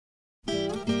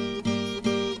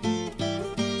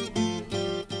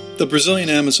The Brazilian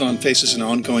Amazon faces an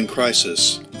ongoing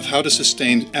crisis of how to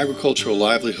sustain agricultural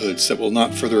livelihoods that will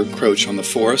not further encroach on the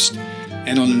forest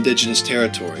and on indigenous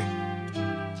territory.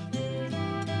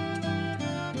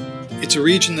 It's a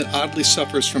region that oddly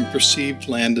suffers from perceived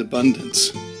land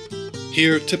abundance.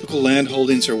 Here, typical land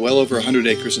holdings are well over 100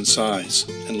 acres in size,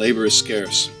 and labor is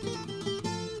scarce.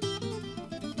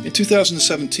 In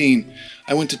 2017,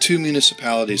 I went to two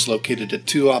municipalities located at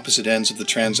two opposite ends of the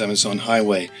Trans-Amazon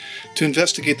Highway to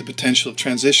investigate the potential of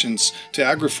transitions to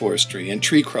agroforestry and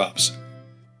tree crops.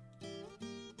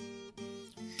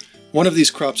 One of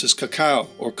these crops is cacao,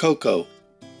 or cocoa.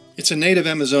 It's a native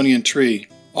Amazonian tree,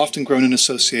 often grown in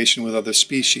association with other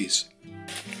species.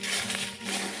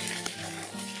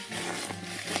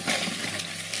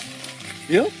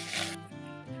 Viu?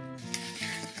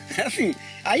 Assim,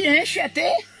 aí enche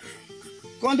até,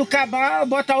 quando acabar,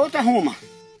 bota outra arruma.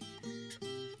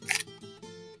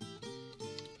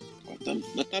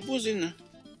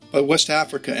 But West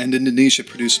Africa and Indonesia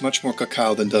produce much more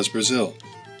cacao than does Brazil.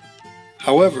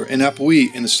 However, in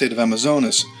Apuí, in the state of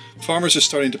Amazonas, farmers are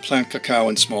starting to plant cacao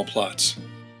in small plots.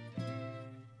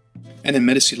 And in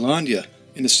Medicilândia,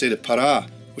 in the state of Pará,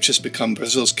 which has become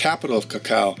Brazil's capital of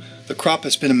cacao, the crop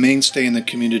has been a mainstay in the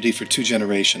community for 2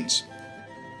 generations.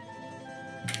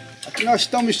 Aqui nós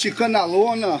estamos esticando a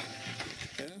lona,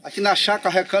 aqui na chácara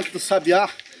Recanto do Sabiá,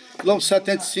 quilômetro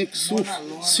 75 sul,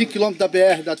 5 km da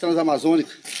BR da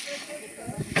Transamazônica.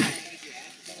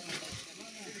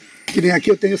 Que nem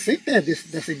aqui eu tenho 100 pés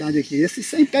dessa idade aqui. Esses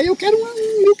 100 pés eu quero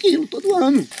 1.000 quilos todo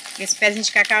ano. Esse pezinho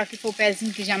de cacau aqui foi o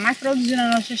pezinho que jamais produziu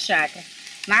na nossa chácara.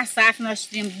 Na safra nós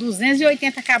tínhamos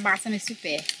 280 cabaças nesse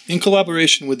pé. In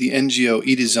collaboration with the NGO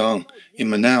Idizang in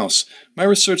Manaus, my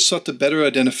research sought to better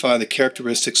identify the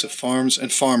characteristics of farms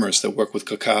and farmers that work with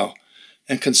cacao,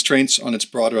 and constraints on its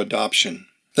broader adoption.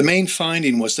 The main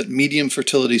finding was that medium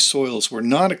fertility soils were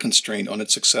not a constraint on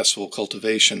its successful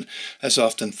cultivation, as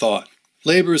often thought.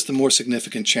 Labor is the more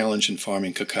significant challenge in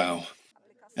farming cacao,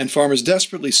 and farmers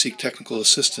desperately seek technical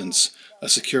assistance, a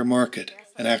secure market,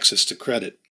 and access to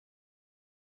credit.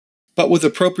 But with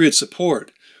appropriate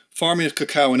support, farming of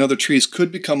cacao and other trees could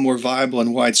become more viable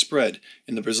and widespread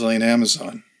in the Brazilian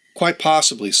Amazon. Quite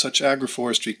possibly, such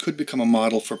agroforestry could become a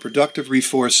model for productive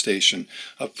reforestation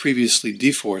of previously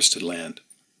deforested land.